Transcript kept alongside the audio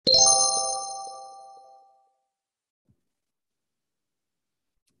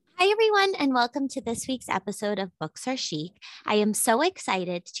Hi, everyone, and welcome to this week's episode of Books Are Chic. I am so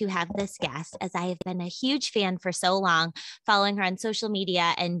excited to have this guest as I have been a huge fan for so long, following her on social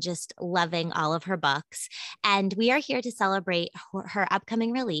media and just loving all of her books. And we are here to celebrate her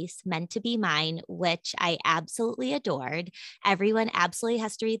upcoming release, Meant to Be Mine, which I absolutely adored. Everyone absolutely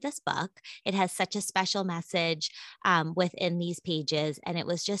has to read this book. It has such a special message within these pages, and it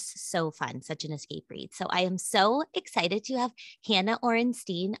was just so fun, such an escape read. So I am so excited to have Hannah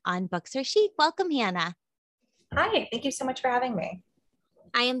Orenstein on Books Are Chic. Welcome, Hannah. Hi, thank you so much for having me.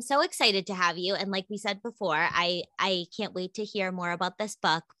 I am so excited to have you. And like we said before, I can't wait to hear more about this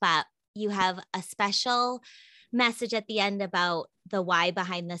book, but you have a special message at the end about the why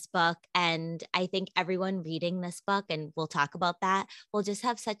behind this book. And I think everyone reading this book, and we'll talk about that, will just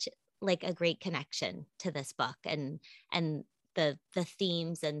have such like a great connection to this book and the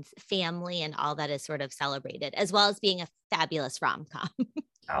themes and family and all that is sort of celebrated, as well as being a fabulous rom-com.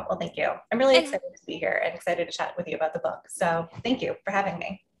 Oh, well, thank you. I'm really excited to be here and excited to chat with you about the book. So thank you for having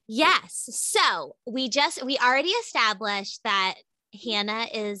me. Yes. So we already established that Hannah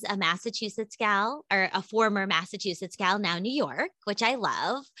is a Massachusetts gal, or a former Massachusetts gal, now New York, which I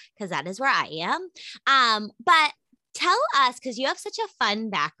love because that is where I am. But tell us, because you have such a fun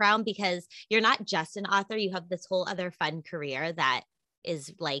background, because you're not just an author, you have this whole other fun career that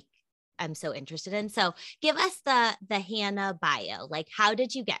is like, I'm so interested in. So give us the Hannah bio. Like, how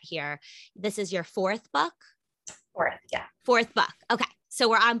did you get here? This is your fourth book? Fourth, yeah. Fourth book. Okay. So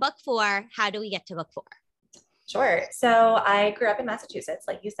we're on book 4. How do we get to book 4? Sure. So I grew up in Massachusetts,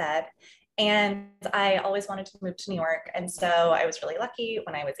 like you said, and I always wanted to move to New York. And so I was really lucky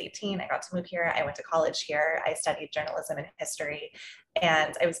when I was 18, I got to move here. I went to college here. I studied journalism and history,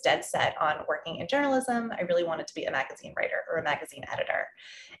 and I was dead set on working in journalism. I really wanted to be a magazine writer or a magazine editor.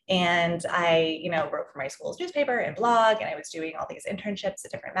 And I, wrote for my school's newspaper and blog, and I was doing all these internships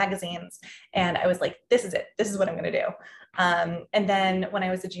at different magazines. And I was like, this is it. This is what I'm going to do. And then when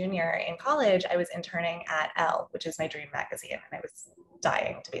I was a junior in college, I was interning at Elle, which is my dream magazine, and I was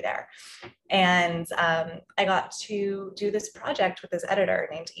dying to be there. And I got to do this project with this editor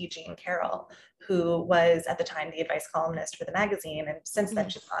named E. Jean Carroll, who was at the time the advice columnist for the magazine. And since then,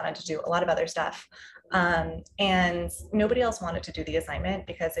 she's gone on to do a lot of other stuff. And nobody else wanted to do the assignment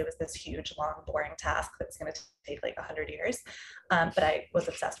because it was this huge, long, boring task that was going to take like 100 years. But I was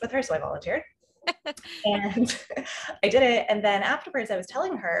obsessed with her, so I volunteered. And I did it. And then afterwards, I was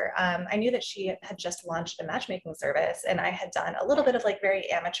telling her, I knew that she had just launched a matchmaking service, and I had done a little bit of like very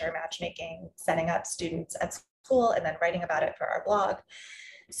amateur matchmaking, setting up students at school and then writing about it for our blog.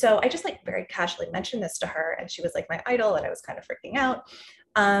 So I just like very casually mentioned this to her, and she was like my idol, and I was kind of freaking out.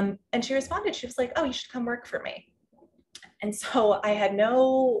 And she responded, she was like, "Oh, you should come work for me." And so I had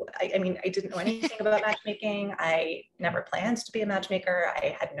I didn't know anything about matchmaking. I never planned to be a matchmaker.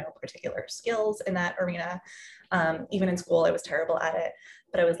 I had no particular skills in that arena. Even in school, I was terrible at it.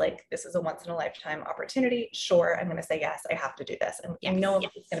 But I was like, this is a once in a lifetime opportunity. Sure, I'm going to say yes. I have to do this. And I know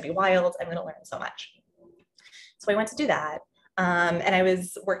it's going to be wild. I'm going to learn so much. So I went to do that. And I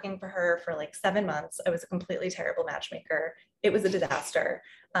was working for her for like 7 months. I was a completely terrible matchmaker. It was a disaster.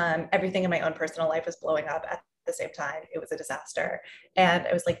 Everything in my own personal life was blowing up at the same time. It was a disaster. And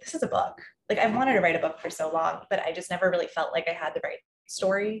I was like, this is a book. Like, I wanted to write a book for so long, but I just never really felt like I had the right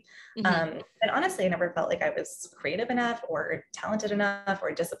story. And honestly, I never felt like I was creative enough or talented enough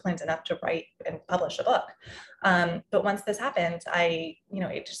or disciplined enough to write and publish a book. But once this happened,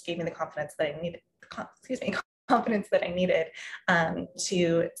 it just gave me the confidence that I needed, confidence that I needed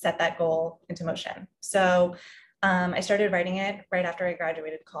to set that goal into motion. So I started writing it right after I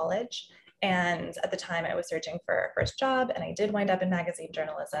graduated college. And at the time I was searching for a first job, and I did wind up in magazine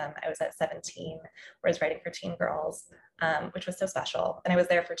journalism. I was at 17, where I was writing for teen girls, which was so special. And I was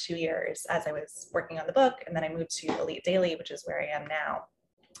there for 2 years as I was working on the book. And then I moved to Elite Daily, which is where I am now.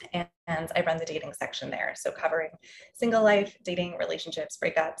 And I run the dating section there. So covering single life, dating, relationships,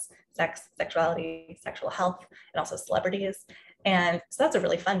 breakups, sex, sexuality, sexual health, and also celebrities. And so that's a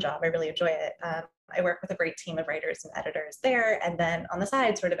really fun job. I really enjoy it. I work with a great team of writers and editors there. And then on the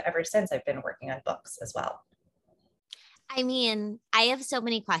side, sort of ever since, I've been working on books as well. I mean, I have so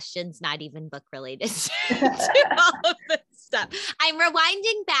many questions, not even book related to all of this stuff. I'm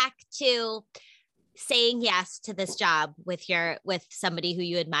rewinding back to saying yes to this job with somebody who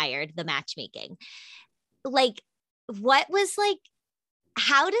you admired, the matchmaking. Like, what was like,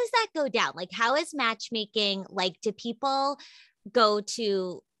 how does that go down? Like, how is matchmaking? Like, do people go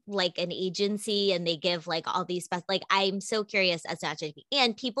to like an agency and they give like all these best, like I'm so curious as to actually,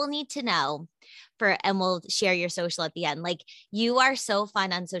 and people need to know and we'll share your social at the end. Like you are so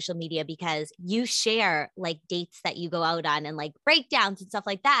fun on social media because you share like dates that you go out on and like breakdowns and stuff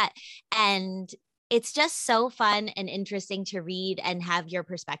like that. And it's just so fun and interesting to read and have your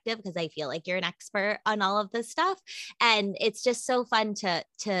perspective because I feel like you're an expert on all of this stuff. And it's just so fun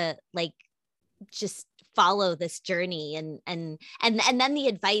to like just follow this journey and then the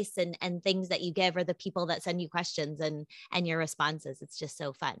advice and things that you give or the people that send you questions and your responses. It's just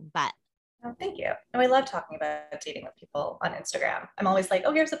so fun. But oh, thank you. And I love talking about dating with people on Instagram. I'm always like,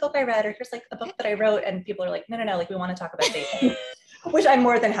 oh, here's a book I read, or here's like a book that I wrote. And people are like, no, like we want to talk about dating, which I'm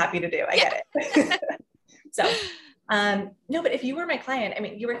more than happy to do. I get it. So, no, but if you were my client, I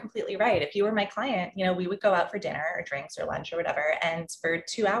mean, you were completely right. If you were my client, you know, we would go out for dinner or drinks or lunch or whatever. And for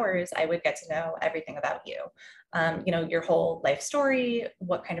 2 hours, I would get to know everything about you. You know, your whole life story,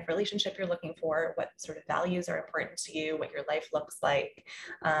 what kind of relationship you're looking for, what sort of values are important to you, what your life looks like,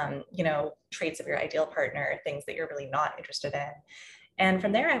 you know, traits of your ideal partner, things that you're really not interested in. And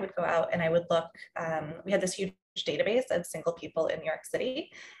from there, I would go out and I would look. We had this huge database of single people in New York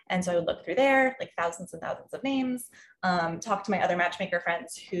City. And so I would look through there, like thousands and thousands of names, talk to my other matchmaker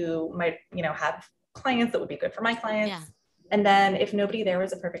friends who might, you know, have clients that would be good for my clients. yeah. And then if nobody there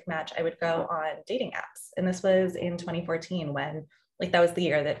was a perfect match, I would go on dating apps. And this was in 2014 when like that was the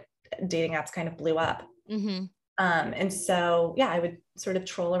year that dating apps kind of blew up. Mm-hmm. And so, yeah, I would sort of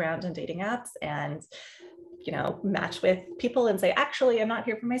troll around on dating apps and, you know, match with people and say, actually, I'm not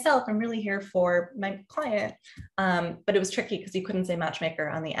here for myself. I'm really here for my client. But it was tricky because you couldn't say matchmaker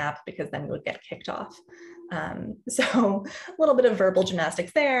on the app because then you would get kicked off. So a little bit of verbal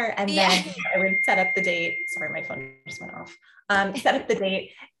gymnastics there. And then I would set up the date. Sorry, my phone just went off. Set up the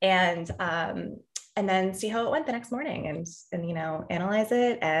date and then see how it went the next morning and, you know, analyze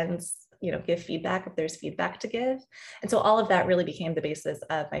it and, you know, give feedback if there's feedback to give. And so all of that really became the basis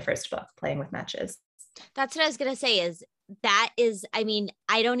of my first book, Playing with Matches. That's what I was going to say I mean,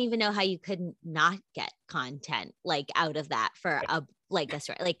 I don't even know how you could not get content like out of that for a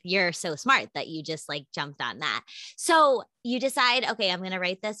story. Like you're so smart that you just like jumped on that. So you decide, okay, I'm going to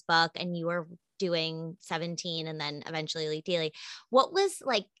write this book and you were doing 17 and then eventually Elite Daily. What was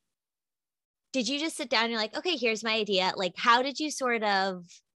like, did you just sit down and you're like, okay, here's my idea. Like, how did you sort of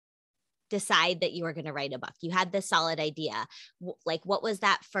decide that you were going to write a book? You had this solid idea. Like, what was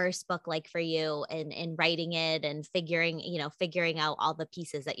that first book like for you in writing it and figuring out all the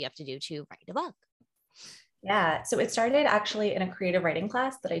pieces that you have to do to write a book? Yeah. So it started actually in a creative writing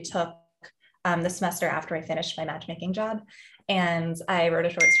class that I took the semester after I finished my matchmaking job. And I wrote a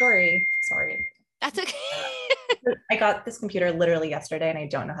short story. Sorry. That's okay. I got this computer literally yesterday and I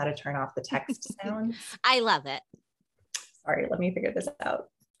don't know how to turn off the text sound. I love it. Sorry, let me figure this out.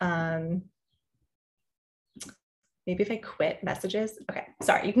 Maybe if I quit messages. Okay,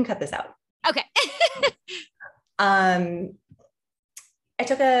 sorry, you can cut this out. Okay. I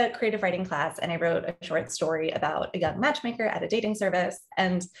took a creative writing class and I wrote a short story about a young matchmaker at a dating service.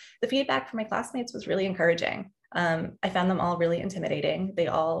 And the feedback from my classmates was really encouraging. I found them all really intimidating. They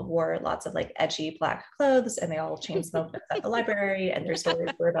all wore lots of like edgy Black clothes and they all chain smoked at the library. And their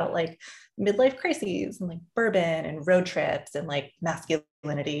stories were about like midlife crises and like bourbon and road trips and like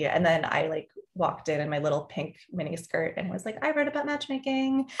masculinity. And then I like walked in my little pink mini skirt and was like, I wrote about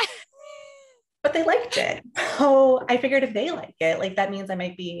matchmaking. But they liked it. So I figured if they like it, like that means I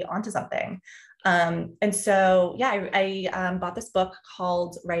might be onto something. And so, yeah, I bought this book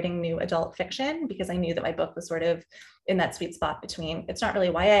called Writing New Adult Fiction because I knew that my book was sort of in that sweet spot between, it's not really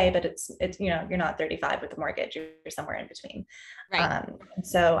YA, but it's, you know, you're not 35 with a mortgage, you're somewhere in between. Right.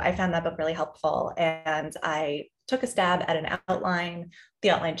 So I found that book really helpful and I took a stab at an outline.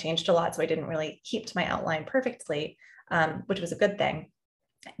 The outline changed a lot, so I didn't really keep to my outline perfectly, which was a good thing.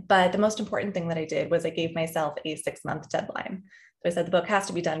 But the most important thing that I did was I gave myself a 6-month deadline. So I said the book has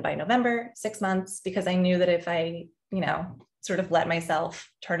to be done by November, 6 months, because I knew that if I, you know, sort of let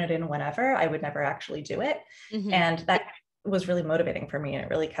myself turn it in whenever, I would never actually do it. Mm-hmm. And that was really motivating for me and it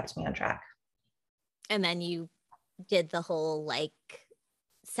really kept me on track. And then you did the whole like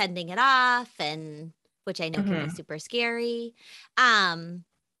sending it off and which I know can be super scary.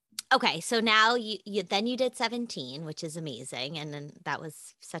 Okay, so now you did 17, which is amazing, and then that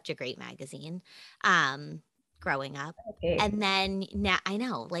was such a great magazine, growing up. Okay. And then now I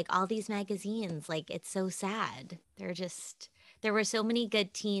know, like all these magazines, like it's so sad. There were so many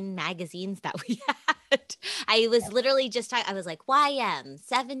good teen magazines that we had. I was literally I was like YM,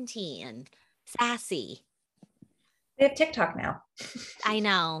 17, Sassy. They have TikTok now. I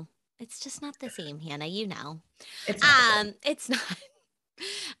know. It's just not the same, Hannah. You know, it's not. It's not.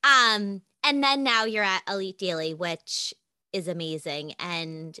 And then now you're at Elite Daily, which is amazing.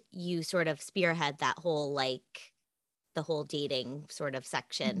 And you sort of spearhead that whole, like, the whole dating sort of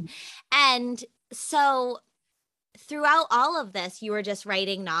section. And so throughout all of this, you were just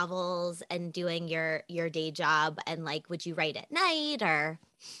writing novels and doing your day job. And like, would you write at night or?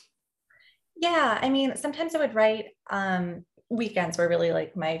 Yeah, I mean, sometimes I would write. Weekends were really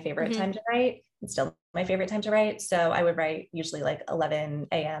like my favorite Mhm. time to write. It's still my favorite time to write. So I would write usually like 11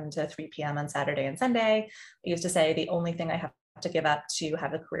 a.m. to 3 p.m. on Saturday and Sunday. I used to say the only thing I have to give up to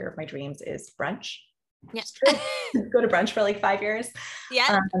have the career of my dreams is brunch. Yeah. It's true. Go to brunch for like 5 years.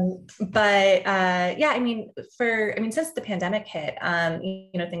 Yeah. But yeah, I mean, since the pandemic hit,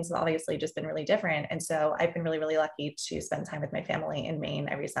 things have obviously just been really different. And so I've been really, really lucky to spend time with my family in Maine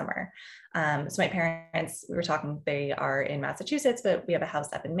every summer. So my parents, we were talking, they are in Massachusetts, but we have a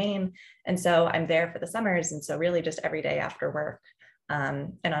house up in Maine. And so I'm there for the summers. And so really just every day after work,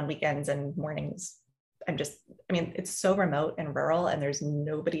 and on weekends and mornings, it's so remote and rural and there's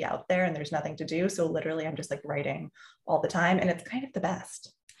nobody out there and there's nothing to do. So literally I'm just like writing all the time and it's kind of the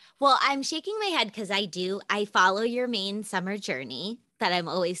best. Well, I'm shaking my head because I follow your Maine summer journey that I'm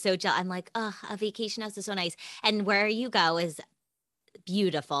always so jealous. I'm like, oh, a vacation house is so nice. And where you go is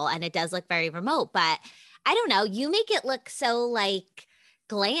beautiful and it does look very remote, but I don't know, you make it look so like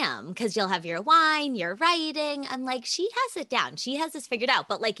glam because you'll have your wine, your writing. I'm like, she has it down. She has this figured out.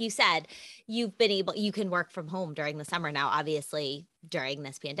 But like you said, you can work from home during the summer now, obviously during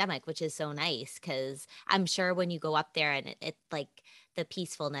this pandemic, which is so nice because I'm sure when you go up there and it like the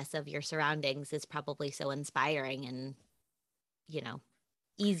peacefulness of your surroundings is probably so inspiring and, you know,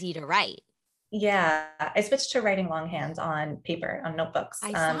 easy to write. Yeah, I switched to writing longhand on paper, on notebooks.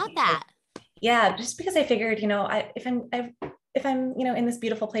 I saw that. Yeah, just because I figured, if I'm, in this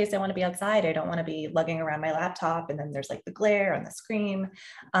beautiful place, I want to be outside. I don't want to be lugging around my laptop and then there's like the glare on the screen.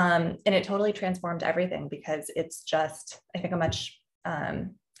 And it totally transformed everything because it's just, I think a much, I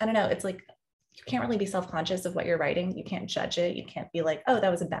don't know, it's like you can't really be self-conscious of what you're writing. You can't judge it. You can't be like, oh,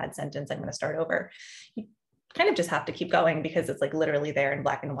 that was a bad sentence, I'm going to start over. You kind of just have to keep going because it's like literally there in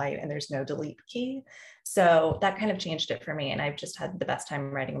black and white and there's no delete key. So that kind of changed it for me. And I've just had the best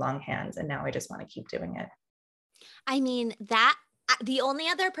time writing longhand. And now I just want to keep doing it. I mean, that the only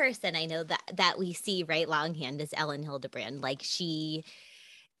other person I know that we see write longhand is Ellen Hildebrand. Like she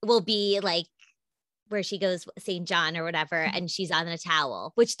will be like where she goes St. John or whatever, and she's on a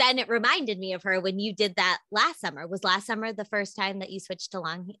towel, which then it reminded me of her when you did that last summer. Was last summer the first time that you switched to It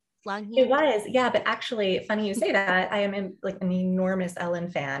longhand? was, yeah, but actually, funny you say that. I am like an enormous Ellen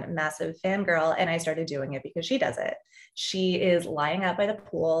fan, massive fangirl, and I started doing it because she does it. She is lying out by the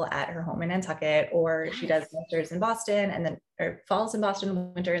pool at her home in Nantucket, or she does Yes. winters in Boston, and then or falls in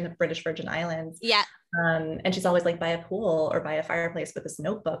Boston, winter in the British Virgin Islands. Yeah. And she's always like by a pool or by a fireplace with this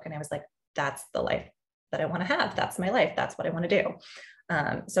notebook, and I was like, that's the life that I want to have. That's my life. That's what I want to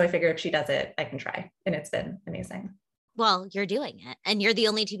do. So I figure if she does it, I can try, and it's been amazing. Well, you're doing it, and you're the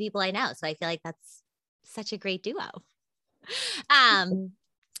only two people I know, so I feel like that's such a great duo. Um,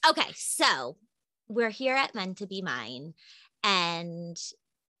 okay, so we're here at Meant to Be Mine, and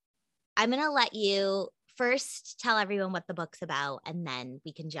I'm going to let you first tell everyone what the book's about, and then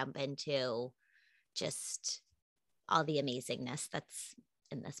we can jump into just all the amazingness that's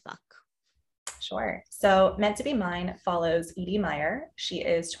in this book. Sure. So, Meant to Be Mine follows Edie Meyer. She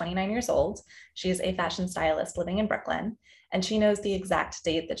is 29 years old. She is a fashion stylist living in Brooklyn, and she knows the exact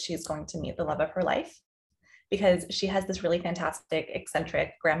date that she's going to meet the love of her life because she has this really fantastic,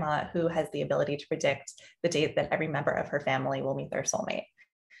 eccentric grandma who has the ability to predict the date that every member of her family will meet their soulmate.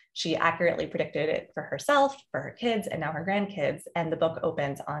 She accurately predicted it for herself, for her kids, and now her grandkids. And the book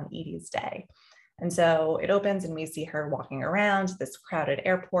opens on Edie's day. And so it opens and we see her walking around this crowded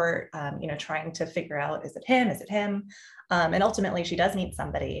airport, trying to figure out, is it him? Is it him? And ultimately she does meet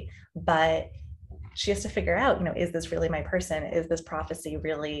somebody, but she has to figure out, is this really my person? Is this prophecy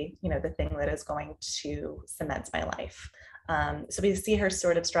really, the thing that is going to cement my life? So we see her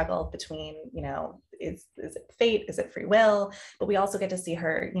sort of struggle between, is it fate? Is it free will? But we also get to see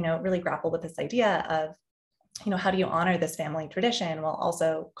her, really grapple with this idea of, how do you honor this family tradition while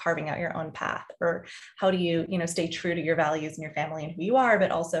also carving out your own path? Or how do you, stay true to your values and your family and who you are, but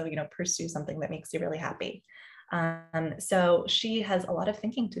also, pursue something that makes you really happy? So she has a lot of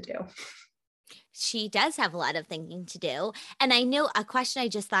thinking to do. She does have a lot of thinking to do. And I know a question I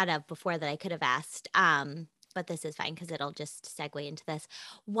just thought of before that I could have asked, but this is fine because it'll just segue into this.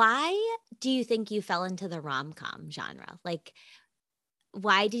 Why do you think you fell into the rom-com genre? Like,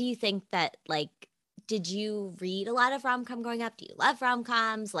 why do you think that, like, did you read a lot of rom-com growing up? Do you love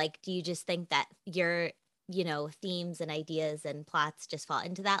rom-coms? Like, do you just think that themes and ideas and plots just fall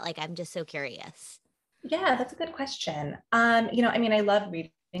into that? Like, I'm just so curious. Yeah, that's a good question. I love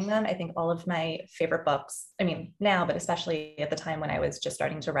reading them. I think all of my favorite books, now, but especially at the time when I was just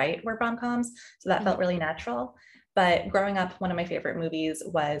starting to write, were rom-coms. So that felt really natural. But growing up, one of my favorite movies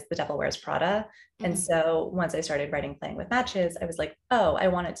was The Devil Wears Prada. And so once I started writing Playing with Matches, I was like, oh, I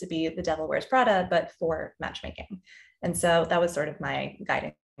want it to be The Devil Wears Prada, but for matchmaking. And so that was sort of my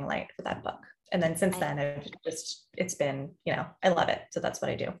guiding light for that book. And then since then, it's been, I love it. So that's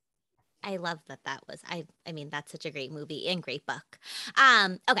what I do. I love that was, I mean, that's such a great movie and great book.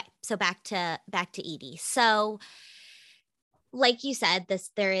 Okay. So back to Edie. So like you said,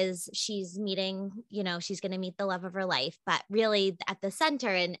 she's meeting, she's going to meet the love of her life, but really at the center.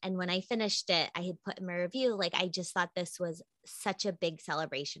 And when I finished it, I had put in my review, like, I just thought this was such a big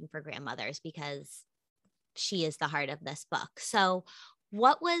celebration for grandmothers because she is the heart of this book. So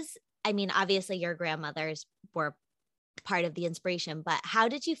obviously your grandmothers were part of the inspiration, but how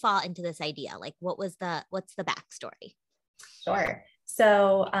did you fall into this idea? Like, what's the backstory? Sure.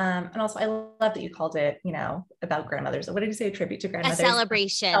 So, and also I love that you called it, about grandmothers. What did you say? A tribute to grandmothers? A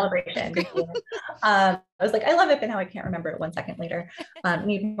celebration. Celebration. I was like, I love it, but now I can't remember it 1 second later.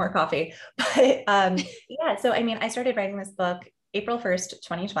 Need more coffee. But yeah, so I started writing this book April 1st,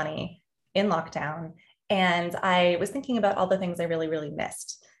 2020 in lockdown. And I was thinking about all the things I really, really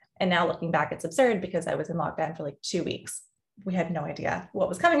missed. And now looking back, it's absurd because I was in lockdown for like 2 weeks. We had no idea what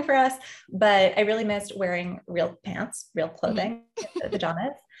was coming for us, but I really missed wearing real pants, real clothing,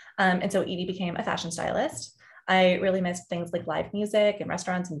 pajamas. And so Edie became a fashion stylist. I really missed things like live music and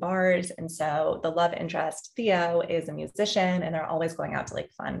restaurants and bars. And so the love interest, Theo, is a musician, and they're always going out to like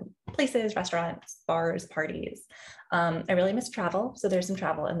fun places, restaurants, bars, parties. I really missed travel. So there's some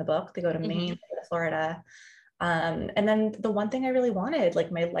travel in the book. They go to Maine, they go to Florida. And then the one thing I really wanted,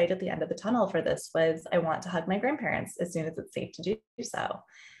 like my light at the end of the tunnel for this, was I want to hug my grandparents as soon as it's safe to do so.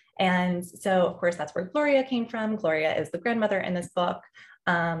 And so, of course, that's where Gloria came from. Gloria is the grandmother in this book.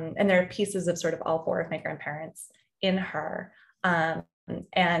 And there are pieces of sort of all 4 of my grandparents in her.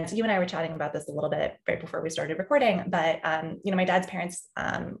 And you and I were chatting about this a little bit right before we started recording, but, my dad's parents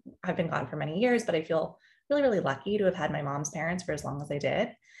have been gone for many years, but I feel really, really lucky to have had my mom's parents for as long as I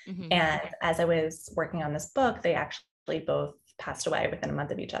did. And as I was working on this book, they actually both passed away within a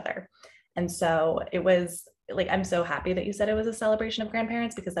month of each other. And so it was like, I'm so happy that you said it was a celebration of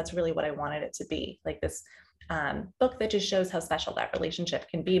grandparents, because that's really what I wanted it to be, like this book that just shows how special that relationship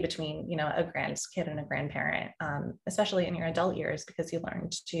can be between, a grandkid and a grandparent, especially in your adult years, because you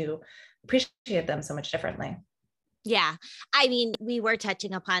learned to appreciate them so much differently. Yeah. We were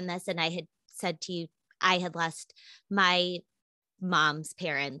touching upon this, and I had said to you, I had lost my mom's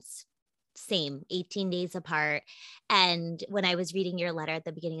parents, same, 18 days apart. And when I was reading your letter at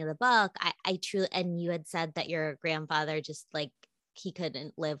the beginning of the book, I truly, and you had said that your grandfather just like, he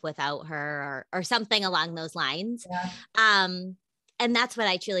couldn't live without her, or something along those lines. Yeah. And that's what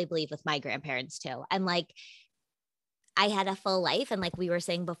I truly believe with my grandparents too. I'm like, I had a full life. And like we were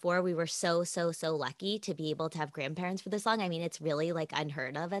saying before, we were so, so, so lucky to be able to have grandparents for this long. It's really like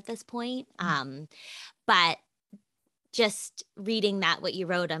unheard of at this point. But just reading what you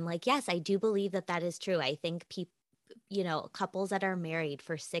wrote, I'm like, yes, I do believe that is true. I think people, couples that are married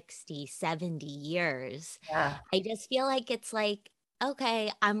for 60, 70 years, I just feel like it's like,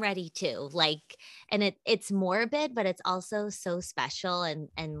 okay, I'm ready to, like, and it's morbid, but it's also so special.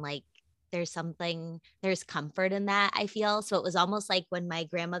 And like, there's comfort in that, I feel. So it was almost like when my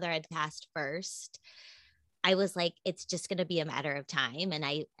grandmother had passed first, I was like, it's just going to be a matter of time. And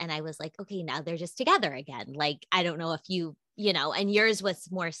I was like, okay, now they're just together again. Like, I don't know if and yours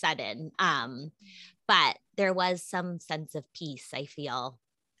was more sudden. But there was some sense of peace, I feel.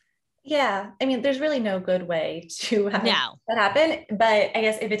 Yeah. There's really no good way to have that happen. But I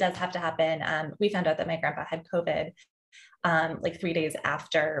guess if it does have to happen, we found out that my grandpa had COVID like 3 days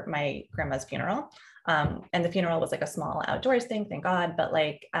after my grandma's funeral. And the funeral was like a small outdoors thing, thank God. But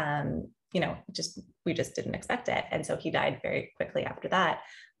like, we just didn't expect it. And so he died very quickly after that.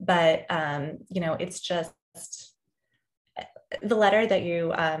 But, it's just, the letter that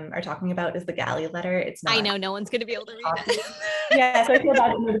you are talking about is the galley letter. It's not. I know no one's going to be able to read it. Yeah, so I feel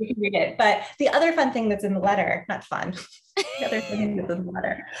bad that nobody can read it. But the other fun thing that's in the letter, not fun, the other thing that's in the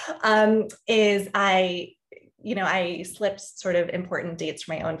letter is I slipped sort of important dates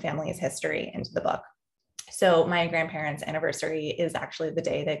from my own family's history into the book. So my grandparents' anniversary is actually the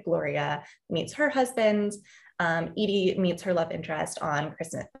day that Gloria meets her husband. Edie meets her love interest on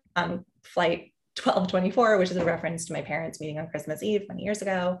Christmas, flight 1224, which is a reference to my parents meeting on Christmas Eve many years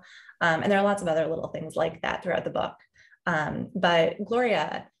ago. And there are lots of other little things like that throughout the book. But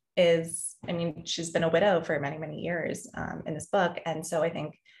Gloria is, I mean, she's been a widow for many, many years in this book. And so I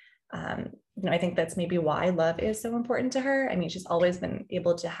think, I think that's maybe why love is so important to her. I mean, she's always been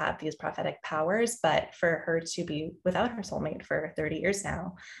able to have these prophetic powers, but for her to be without her soulmate for 30 years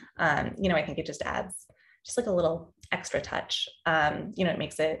now, I think it just adds just like a little extra touch. It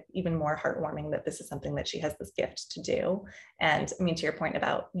makes it even more heartwarming that this is something that she has this gift to do. And I mean, to your point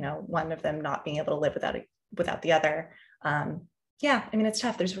about, one of them not being able to live without the other. Yeah, I mean, it's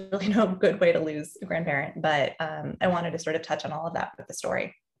tough. There's really no good way to lose a grandparent, but I wanted to sort of touch on all of that with the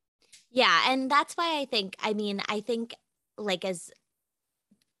story. Yeah. And that's why I think like as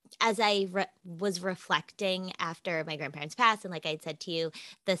I was reflecting after my grandparents passed, and like I said to you,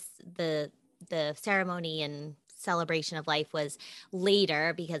 the ceremony and celebration of life was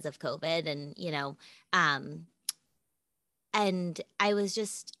later because of COVID, and and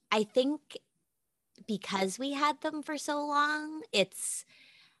I think because we had them for so long, it's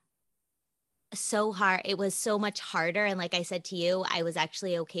so hard. It was so much harder. And like I said to you, I was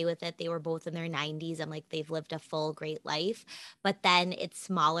actually okay with it. They were both in their 90s. I'm like, they've lived a full, great life. But then it's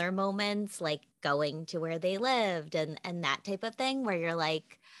smaller moments like going to where they lived and that type of thing where you're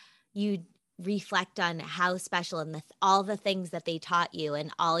like, you reflect on how special and all the things that they taught you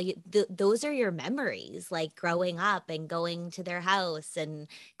and those are your memories, like growing up and going to their house and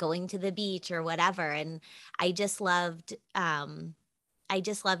going to the beach or whatever. And I just loved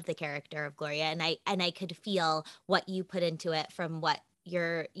the character of Gloria, and I could feel what you put into it from what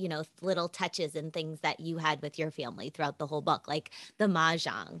your little touches and things that you had with your family throughout the whole book, like the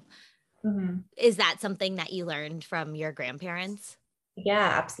mahjong. Mm-hmm. Is that something that you learned from your grandparents?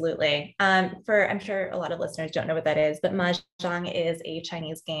 Yeah, absolutely. I'm sure a lot of listeners don't know what that is, but Mahjong is a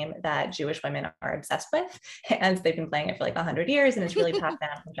Chinese game that Jewish women are obsessed with. And they've been playing it for like 100 years, and it's really passed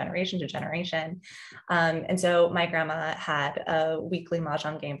down from generation to generation. And so my grandma had a weekly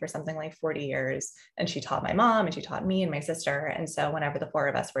Mahjong game for something like 40 years. And she taught my mom and she taught me and my sister. And so whenever the four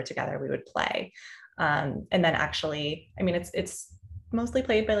of us were together, we would play. And then actually, I mean, it's mostly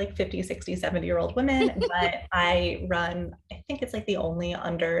played by like 50, 60, 70-year-old women, but I think it's like the only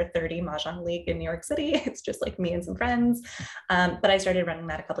under 30 Mahjong league in New York City. It's just like me and some friends. But I started running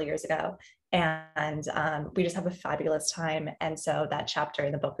that a couple of years ago, and we just have a fabulous time. And so that chapter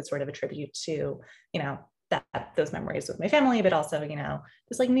in the book is sort of a tribute to, those memories with my family, but also,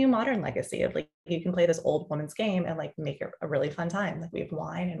 this like new modern legacy of like, you can play this old woman's game and like make it a really fun time. Like we have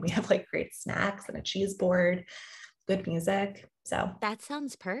wine and we have like great snacks and a cheese board, good music. So that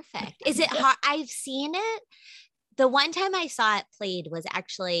sounds perfect. Is it hard? I've seen it. The one time I saw it played was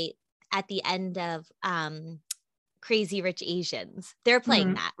actually at the end of Crazy Rich Asians. They're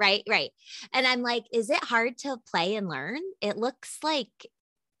playing that, right? Right. And I'm like, is it hard to play and learn? It looks like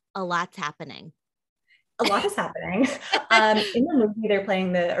a lot's happening. A lot is happening. In the movie, they're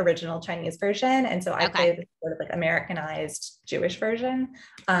playing the original Chinese version. And so I play the sort of like Americanized Jewish version.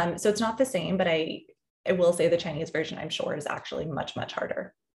 So it's not the same, but I will say the Chinese version, I'm sure, is actually much, much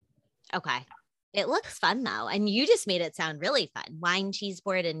harder. Okay. It looks fun though. And you just made it sound really fun. Wine, cheese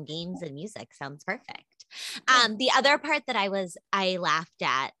board, and games and music sounds perfect. The other part that I laughed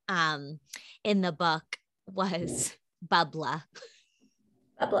at in the book was Bubla.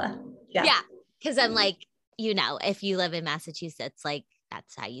 Bubla. Yeah. Yeah. Cause I'm like, if you live in Massachusetts, like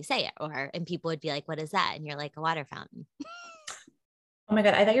that's how you say it. And people would be like, what is that? And you're like, a water fountain. Oh my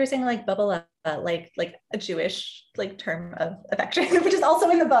God, I thought you were saying like bubble, like a Jewish like term of affection, which is also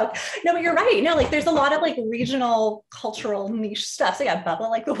in the book. No, but you're right. No, like there's a lot of like regional cultural niche stuff. So yeah, bubble,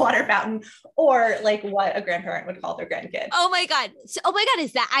 like the water fountain, or like what a grandparent would call their grandkid. Oh my God. Is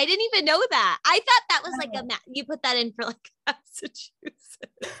that, I didn't even know that. I thought that was like you put that in for like Massachusetts.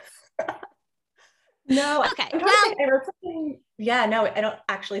 No, okay. I wrote something. Yeah, no, I don't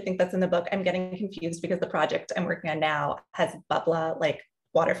actually think that's in the book. I'm getting confused because the project I'm working on now has bubla, like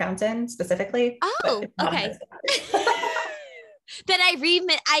water fountain specifically. Oh, okay. Then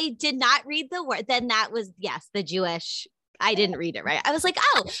I did not read the word. Then that was, yes, the Jewish. I didn't read it right. I was like,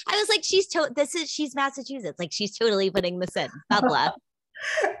 she's Massachusetts. Like she's totally putting this in bubla.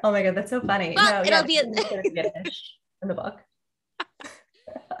 Oh my God, that's so funny. Well, no, it'll be in the book.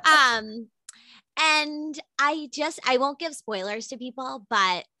 And I won't give spoilers to people,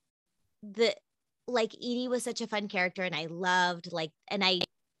 but Edie was such a fun character, and I loved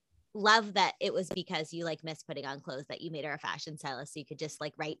that it was because you like miss putting on clothes, that you made her a fashion stylist so you could just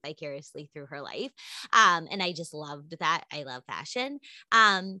like write vicariously through her life. And I just loved that. I love fashion.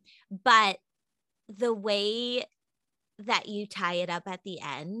 But the way that you tie it up at the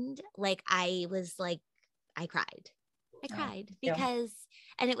end, like I cried. Because,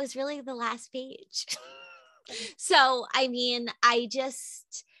 and it was really the last page. So, I mean,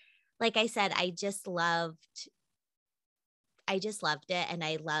 like I said, I just loved it. And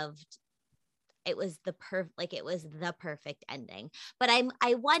I loved, it was it was the perfect ending. But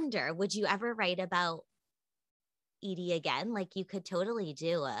I wonder, would you ever write about Edie again? Like you could totally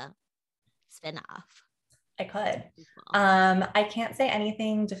do a spinoff. I could. I can't say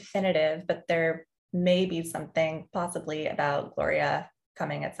anything definitive, but there may be something possibly about Gloria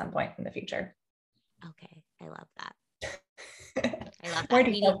coming at some point in the future. Okay. I love that. I love More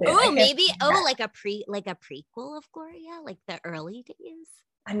that. details. Oh, maybe, like a prequel of Gloria, like the early days.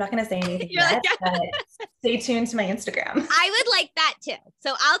 I'm not going to say anything yet, but stay tuned to my Instagram. I would like that too.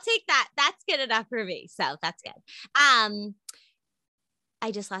 So I'll take that. That's good enough for me. So that's good. I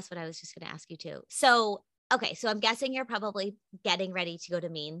just lost what I was just going to ask you too. So, okay. So I'm guessing you're probably getting ready to go to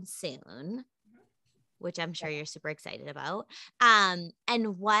Maine soon, which I'm sure you're super excited about. And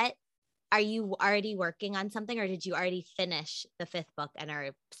what, are you already working on something, or did you already finish the 5th book and are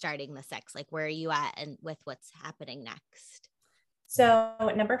starting the 6th? Like where are you at and with what's happening next? So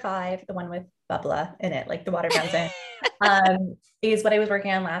number 5, the one with Bubba in it, like the water fountain, is what I was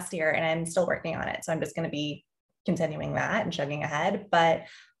working on last year, and I'm still working on it. So I'm just going to be continuing that and chugging ahead. But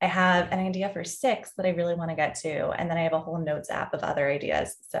I have an idea for 6 that I really want to get to. And then I have a whole notes app of other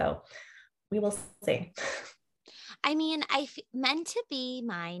ideas. So we will see. I mean, Meant to Be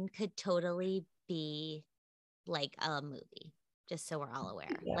Mine could totally be like a movie, just so we're all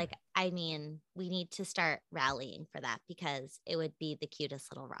aware. Yeah. Like, I mean, we need to start rallying for that because it would be the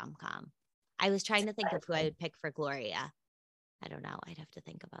cutest little rom-com. I was trying to think of who I would pick for Gloria. I don't know. I'd have to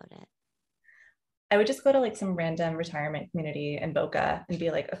think about it. I would just go to like some random retirement community in Boca and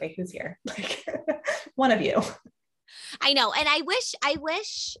be like, okay, who's here? Like one of you. I know. And I wish,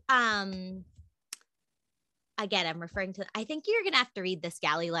 again, I'm referring to, I think you're going to have to read this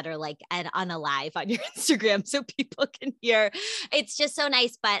galley letter like on a live on your Instagram so people can hear. It's just so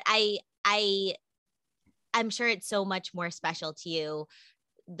nice. But I'm sure it's so much more special to you,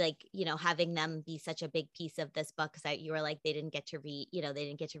 like, you know, having them be such a big piece of this book, because you were like, they didn't get to read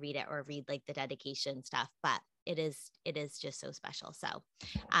it or read like the dedication stuff, but it is just so special. So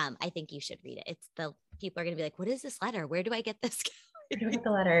I think you should read it. People are going to be like, what is this letter? Where do I get this? Where do I get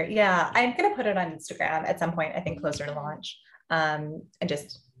the letter? Yeah, I'm going to put it on Instagram at some point, I think closer to launch. And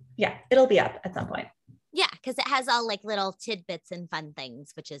just, yeah, it'll be up at some point. Yeah, because it has all like little tidbits and fun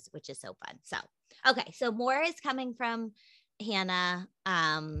things, which is so fun. So, okay. So more is coming from Hannah.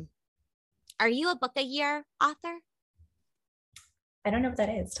 Are you a book a year author? I don't know what that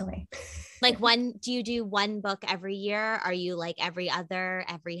is. Tell me. Like do you do one book every year? Are you like every half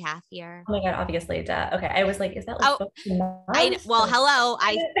year? Oh my God, obviously. Duh. Okay. I was like, is that like book hello.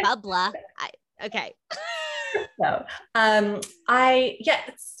 Bubla. Okay. So,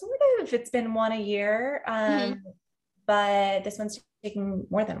 it's been one a year. But this one's taking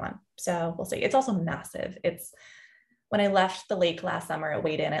more than one. So we'll see. It's also massive. When I left the lake last summer, it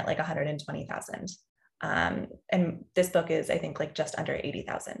weighed in at like 120,000. And this book is, I think, like just under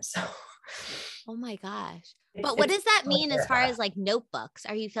 80,000. So. Oh my gosh. But what does that mean as far as like notebooks?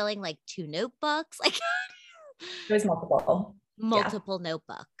 Are you filling like 2 notebooks? Like it was multiple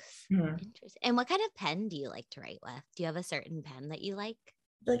notebooks. Mm-hmm. Interesting. And what kind of pen do you like to write with? Do you have a certain pen that you like?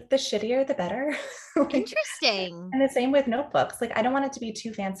 Like the shittier, the better. Interesting. And the same with notebooks. Like, I don't want it to be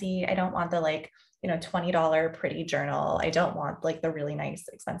too fancy. I don't want the like, $20 pretty journal. I don't want like the really nice,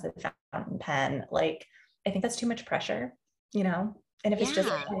 expensive fountain pen. Like, I think that's too much pressure, And if it's just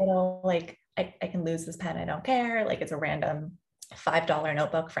like a little, like, I can lose this pen, I don't care. Like, it's a random $5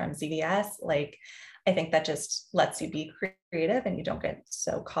 notebook from CVS. Like, I think that just lets you be creative and you don't get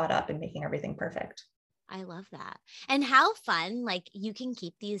so caught up in making everything perfect. I love that. And how fun, like you can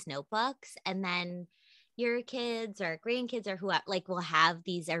keep these notebooks and then your kids or grandkids or whoever like will have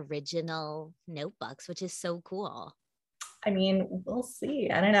these original notebooks, which is so cool. I mean, we'll see.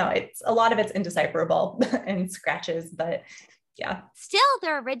 I don't know. A lot of it's indecipherable and scratches, but yeah. Still,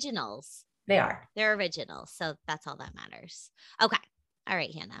 they're originals. They are. They're originals. So that's all that matters. Okay. All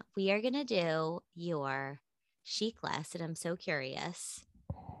right, Hannah, we are going to do your chic list, and I'm so curious.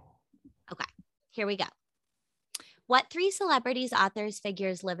 Okay, here we go. What 3 celebrities, authors,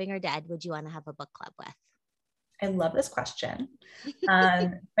 figures, living or dead, would you want to have a book club with? I love this question.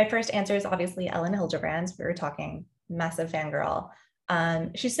 My first answer is obviously Ellen Hildebrand. We were talking massive fangirl.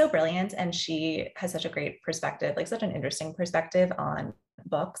 She's so brilliant and she has such a great perspective, like such an interesting perspective on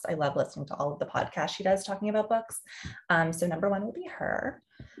books. I love listening to all of the podcasts she does talking about books. So number 1 would be her.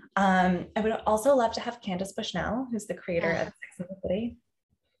 I would also love to have Candace Bushnell, who's the creator of Sex and the City.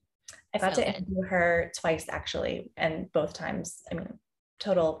 I got to interview her twice actually, and both times, I mean,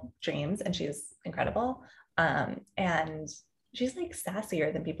 total dreams, and she's incredible. And she's like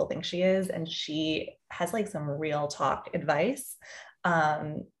sassier than people think she is, and she has like some real talk advice.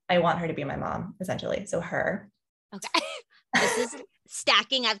 I want her to be my mom, essentially. So her. Okay. This is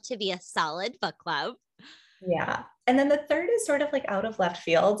stacking up to be a solid book club. Yeah. And then the third is sort of like out of left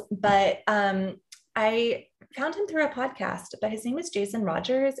field, but I found him through a podcast, but his name is Jason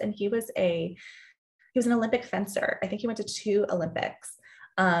Rogers, and he was an Olympic fencer. I think he went to 2 Olympics.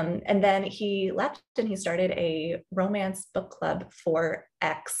 And then he left and he started a romance book club for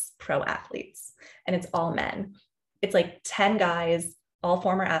ex pro athletes. And it's all men. It's like 10 guys, all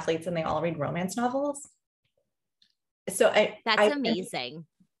former athletes, and they all read romance novels. So That's amazing.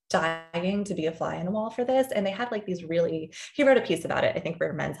 Dying to be a fly on the wall for this. And they had like these really, he wrote a piece about it, I think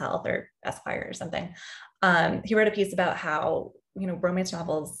for Men's Health or Esquire or something. He wrote a piece about how, romance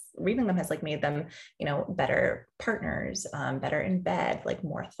novels, reading them has like made them, better partners, better in bed, like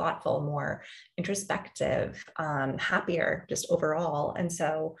more thoughtful, more introspective, happier just overall. And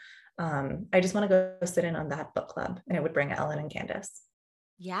so I just want to go sit in on that book club, and it would bring Ellen and Candace.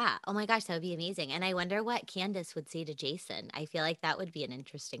 Yeah. Oh my gosh, that would be amazing. And I wonder what Candace would say to Jason. I feel like that would be an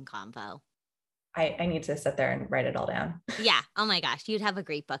interesting combo. I need to sit there and write it all down. Yeah. Oh my gosh, you'd have a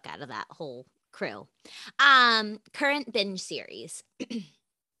great book out of that whole crew. Current binge series.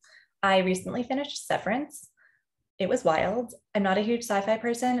 I recently finished Severance. It was wild. I'm not a huge sci-fi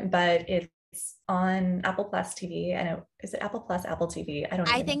person, but it's on Apple Plus TV, and is it Apple Plus, Apple TV? I don't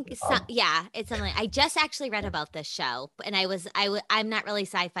I even know. think so, yeah, it's something. I just actually read about this show, and I'm not really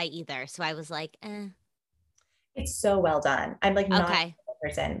sci-fi either, so I was like, eh. It's so well done. I'm like not Okay. a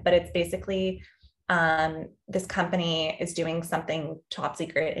person, but it's basically this company is doing something top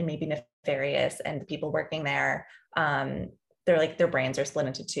secret and maybe nefarious, and the people working there, they're like their brains are split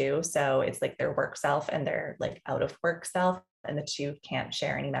into two. So it's like their work self and their like out of work self, and the two can't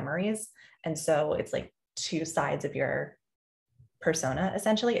share any memories. And so it's like two sides of your persona,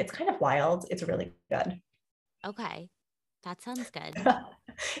 essentially. It's kind of wild. It's really good. Okay. That sounds good.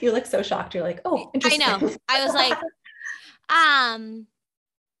 You look so shocked. You're like, oh, I interesting. know. I was like,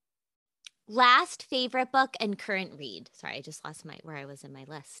 last favorite book and current read. Sorry, I just lost where I was in my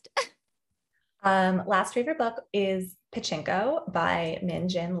list. Last favorite book is Pachinko by Min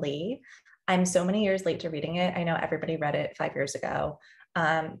Jin Lee. I'm so many years late to reading it. I know everybody read it 5 years ago,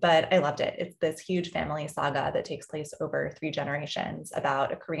 but I loved it. It's this huge family saga that takes place over 3 generations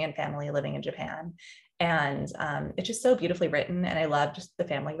about a Korean family living in Japan. And it's just so beautifully written. And I love just the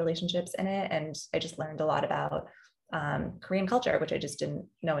family relationships in it. And I just learned a lot about Korean culture, which I just didn't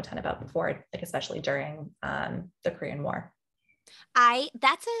know a ton about before, like especially during the Korean War.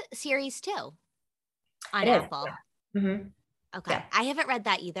 That's a series too on It is. Apple. Yeah. Mm-hmm. Okay. Yeah. I haven't read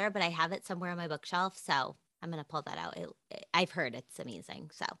that either, but I have it somewhere on my bookshelf, so I'm going to pull that out. I've heard it's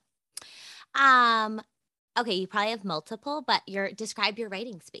amazing. So, okay, you probably have multiple, but describe your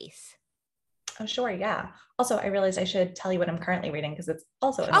writing space. Oh, sure. Yeah. Also, I realized I should tell you what I'm currently reading because it's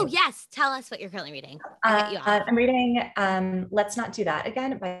also Oh, amazing. yes. Tell us what you're currently reading. I cut you off. I'm reading Let's Not Do That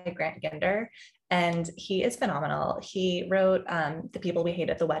Again by Grant Ginder. And he is phenomenal. He wrote The People We Hate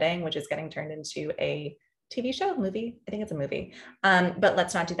at the Wedding, which is getting turned into a TV show, movie. I think it's a movie. But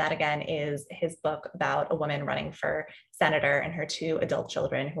Let's Not Do That Again is his book about a woman running for senator and her 2 adult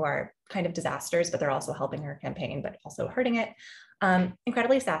children who are kind of disasters, but they're also helping her campaign, but also hurting it.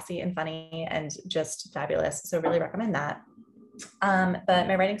 Incredibly sassy and funny and just fabulous. So really recommend that. But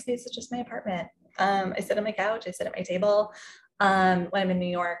my writing space is just my apartment. I sit on my couch, I sit at my table when I'm in New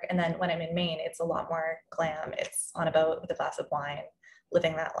York. And then when I'm in Maine, it's a lot more glam. It's on a boat with a glass of wine,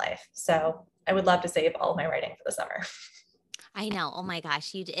 living that life. So I would love to save all of my writing for the summer. I know. Oh my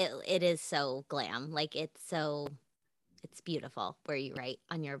gosh, it is so glam. Like it's beautiful where you write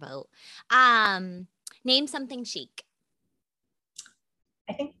on your boat. Name something chic.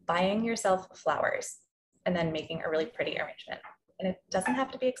 I think buying yourself flowers and then making a really pretty arrangement. And it doesn't have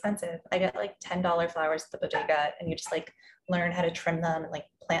to be expensive. I get like $10 flowers at the bodega, and you just like learn how to trim them and like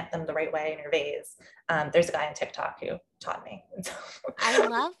plant them the right way in your vase. There's a guy on TikTok who taught me. I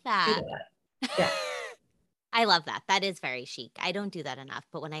love that. Yeah. I love that. That is very chic. I don't do that enough,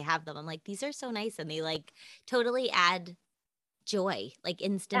 but when I have them, I'm like, these are so nice, and they like totally add joy, like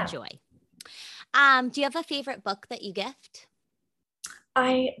instant joy. Do you have a favorite book that you gift?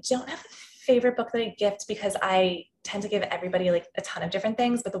 I don't have a favorite book that I gift because I tend to give everybody like a ton of different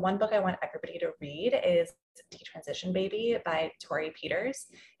things, but the one book I want everybody to read is Detransition Baby by Tori Peters.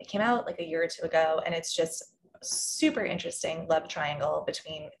 It came out like a year or 2 ago, and it's just super interesting love triangle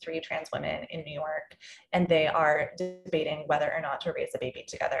between 3 trans women in New York, and they are debating whether or not to raise a baby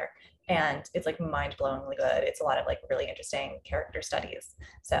together. And it's like mind-blowingly good. It's a lot of like really interesting character studies.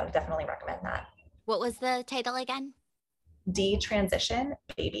 So definitely recommend that. What was the title again? Detransition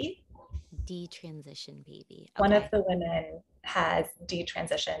Baby. Detransition Baby. One of Okay. the women has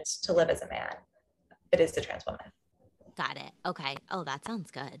detransitioned to live as a man. It is the trans woman. Got it. Okay. Oh, that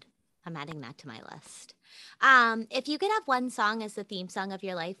sounds good. I'm adding that to my list. If you could have one song as the theme song of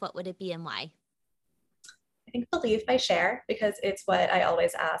your life, what would it be and why? I think Believe by Cher, because it's what I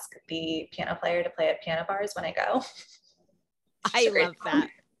always ask the piano player to play at piano bars when I go. I love that.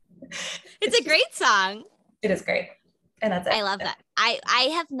 It's a great song. It is great. And that's it. I love that. I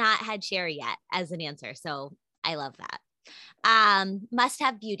have not had Cher yet as an answer, so I love that. Must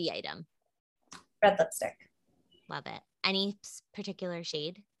have beauty item. Red lipstick. Love it. Any particular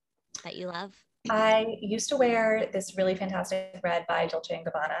shade that you love? I used to wear this really fantastic red by Dolce &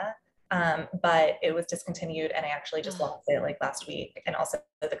 Gabbana, but it was discontinued and I actually just lost it like last week. And also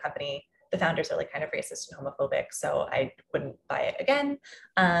the company, the founders are like kind of racist and homophobic, so I wouldn't buy it again.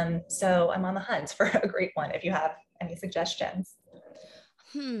 So I'm on the hunt for a great one if you have any suggestions.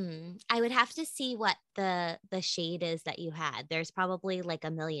 I would have to see what the shade is that you had. There's probably like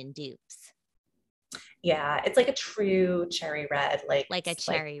a million dupes. Yeah, it's like a true cherry red, Like a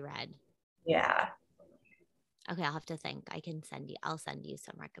cherry red. Yeah. Okay, I'll have to think. I'll send you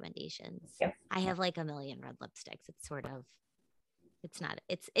some recommendations. Yeah. I have like a million red lipsticks.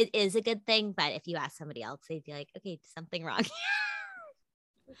 It is a good thing, but if you ask somebody else, they'd be like, okay, something wrong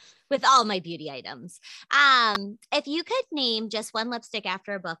with all my beauty items. If you could name just one lipstick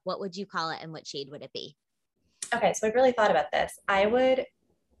after a book, what would you call it and what shade would it be? Okay, so I really thought about this. I would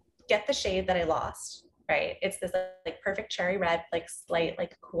get the shade that I lost, right? It's this like perfect cherry red, like slight,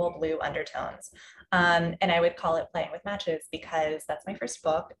 like cool blue undertones. And I would call it Playing with Matches because that's my first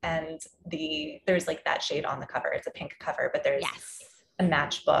book. And there's like that shade on the cover. It's a pink cover, but there's a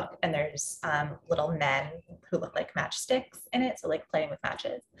match book and there's little men who look like matchsticks in it. So like Playing with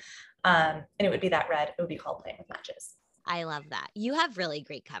Matches. And it would be that red. It would be called Playing with Matches. I love that. You have really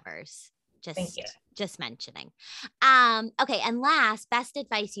great covers. Thank you. Just mentioning. Okay. And last, best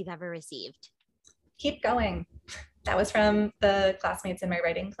advice you've ever received. Keep going. That was from the classmates in my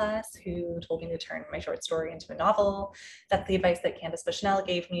writing class who told me to turn my short story into a novel. That's the advice that Candace Bushnell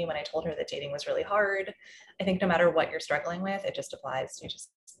gave me when I told her that dating was really hard. I think no matter what you're struggling with, it just applies. You just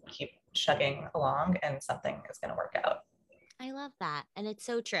keep chugging along and something is going to work out. I love that. And it's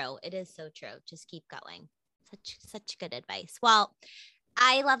so true. It is so true. Just keep going. Such good advice. Well,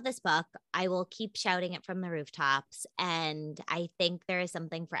 I love this book. I will keep shouting it from the rooftops. And I think there is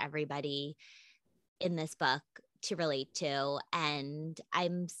something for everybody in this book to relate to. And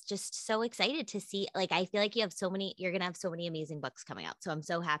I'm just so excited to see, like, I feel like you're going to have so many amazing books coming out. So I'm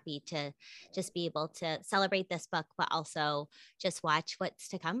so happy to just be able to celebrate this book, but also just watch what's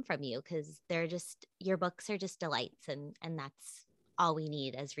to come from you. Cause your books are just delights and that's all we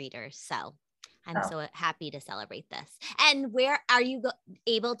need as readers. So I'm so happy to celebrate this. And where are you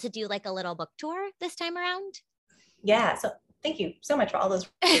able to do like a little book tour this time around? Yeah. So thank you so much for all those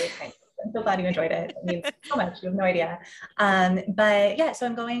really kind. I'm so glad you enjoyed it. It means so much. You have no idea. But yeah, so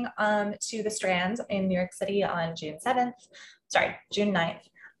I'm going to the Strand in New York City on June 9th.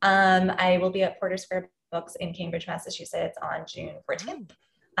 I will be at Porter Square Books in Cambridge, Massachusetts on June 14th.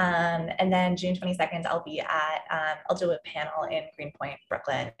 And then June 22nd, I'll do a panel in Greenpoint,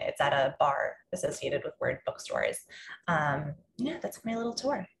 Brooklyn. It's at a bar associated with Word bookstores. Yeah, that's my little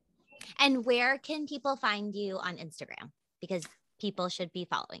tour. And where can people find you on Instagram? Because people should be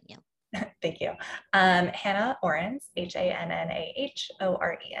following you. Thank you. Hannah Orens, HANNAHORENS.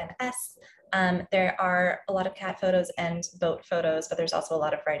 There are a lot of cat photos and boat photos, but there's also a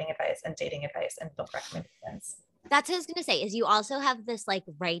lot of writing advice and dating advice and book recommendations. That's what I was going to say, is you also have this like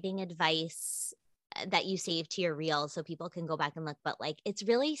writing advice that you save to your reels so people can go back and look, but like, it's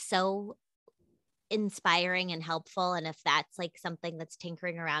really so inspiring and helpful. And if that's like something that's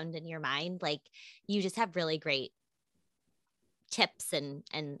tinkering around in your mind, like you just have really great tips and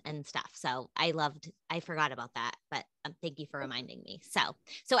stuff. So I forgot about that, but thank you for reminding me.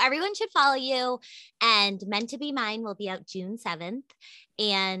 So everyone should follow you, and Meant to Be Mine will be out June 7th.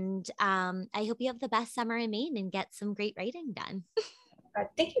 And I hope you have the best summer in Maine and get some great writing done.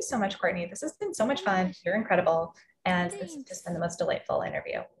 Thank you so much, Courtney. This has been so much fun. You're incredible. And This has just been the most delightful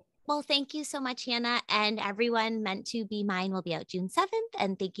interview. Well, thank you so much, Hannah. And everyone, Meant to Be Mine will be out June 7th.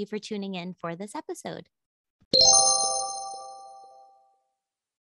 And thank you for tuning in for this episode.